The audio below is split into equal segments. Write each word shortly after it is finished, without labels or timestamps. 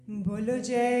बोलो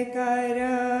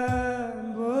जयकारा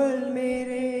बोल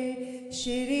मेरे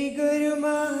श्री गुरु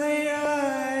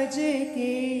महाराज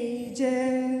की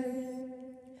जय।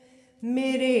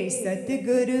 मेरे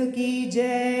सतगुरु की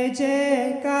जय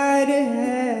जयकार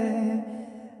है।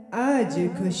 आज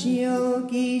खुशियों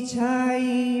की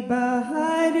छाई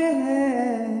बहार है।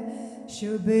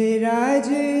 शुभ राज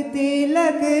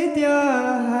तिलक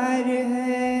त्योहार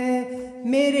है।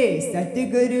 मेरे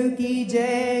सतगुरु की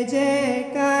जय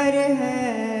जयकार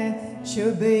है।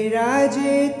 शुभ राज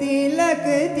तिलक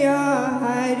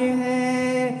त्योहार है।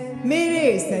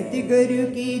 मेरे सतगुरु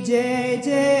की जय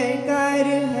जयकार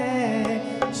है।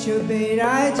 शुभ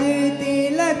राज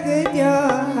तिलक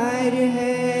त्योहार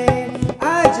है।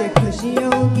 आज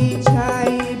खुशियों की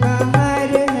छाई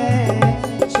बहार है।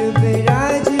 शुभ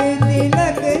राज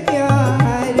तिलक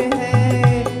त्योहार है।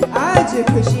 आज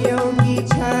खुशियों की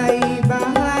छाई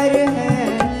बहार है।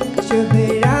 शुभ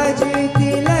राज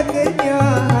तिलक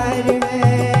त्योहार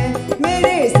है।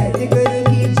 मेरे सतगुरु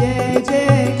की जय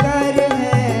जयकार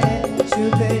है।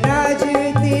 शुभ राज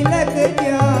तिलक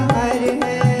त्योहार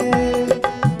है।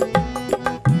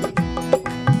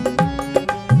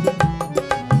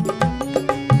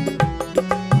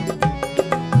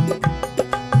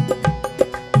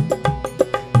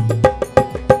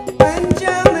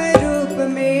 पंचम रूप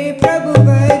में प्रभु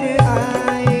वर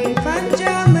आए।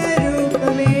 पंचम रूप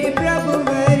में प्रभु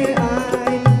वर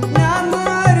आए। नाम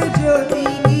और ज्योति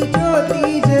की ज्योति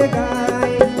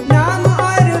जगाए। नाम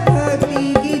और भक्ति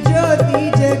की ज्योति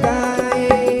जगाए।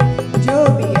 जो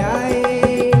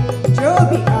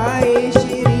भी आए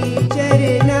श्री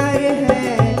चरनार है।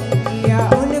 किया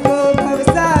उनको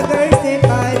भवसागर से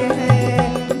पार है।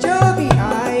 जो भी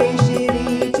आए श्री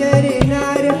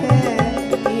चरनार है।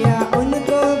 किया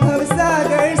उनको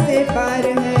भवसागर से पार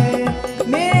है।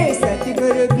 मेरे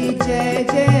सतगुरु की जय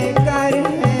जयकार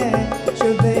है।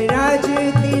 शुभ राज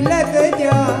तिलक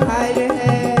त्योहार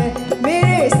है।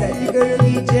 मेरे सतगुरु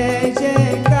की जय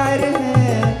जयकार है।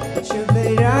 शुभ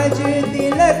राज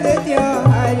तिलक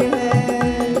त्योहार है।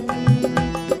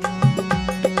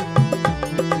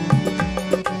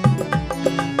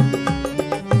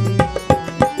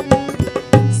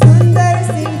 सुंदर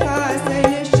सिंहासन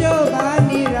शोभा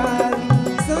निराली।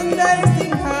 सुंदर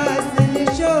सिंहासन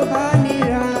शोभा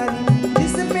निराली।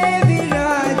 जिस पे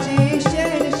विराजे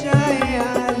शहंशाह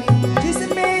आली। जिस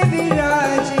पे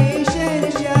विराजे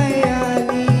शहंशाह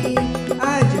आली।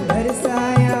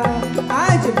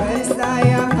 आज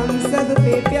बरसाया हम सब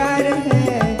पे प्यार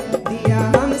है। दिया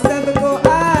हम सबको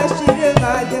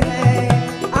आशीर्वाद है।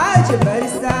 आज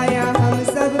बरसाया हम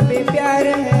सब पे प्यार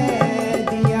है।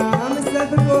 दिया हम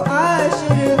सबको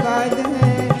आशीर्वाद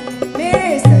है।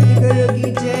 मेरे सतगुरु की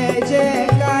जय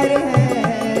जयकार है।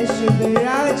 शुभ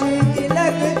राज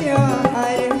तिलक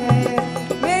त्योहार है।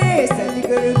 मेरे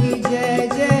सतगुरु की जय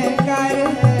जयकार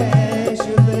है।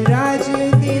 शुभ राज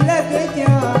तिलक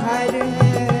त्योहार है।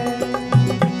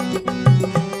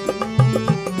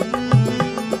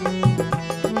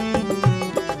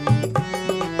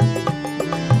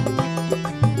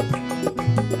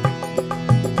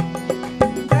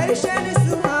 दर्शन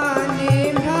सुहाने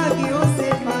भाग्यों से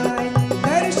पाए।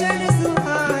 दर्शन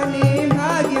सुहाने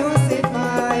भाग्यों से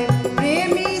पाए।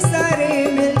 प्रेमी सारे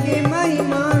मिलके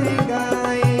महिमाएं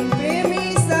गाए। प्रेमी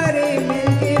सारे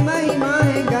मिलके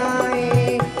महिमाएं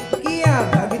गाए। किया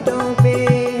भक्तों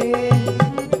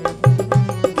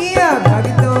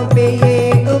पे ये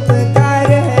उपकार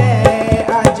है।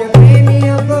 आज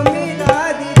प्रेमियों को मिला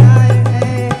दीदार है।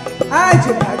 आज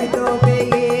भक्तों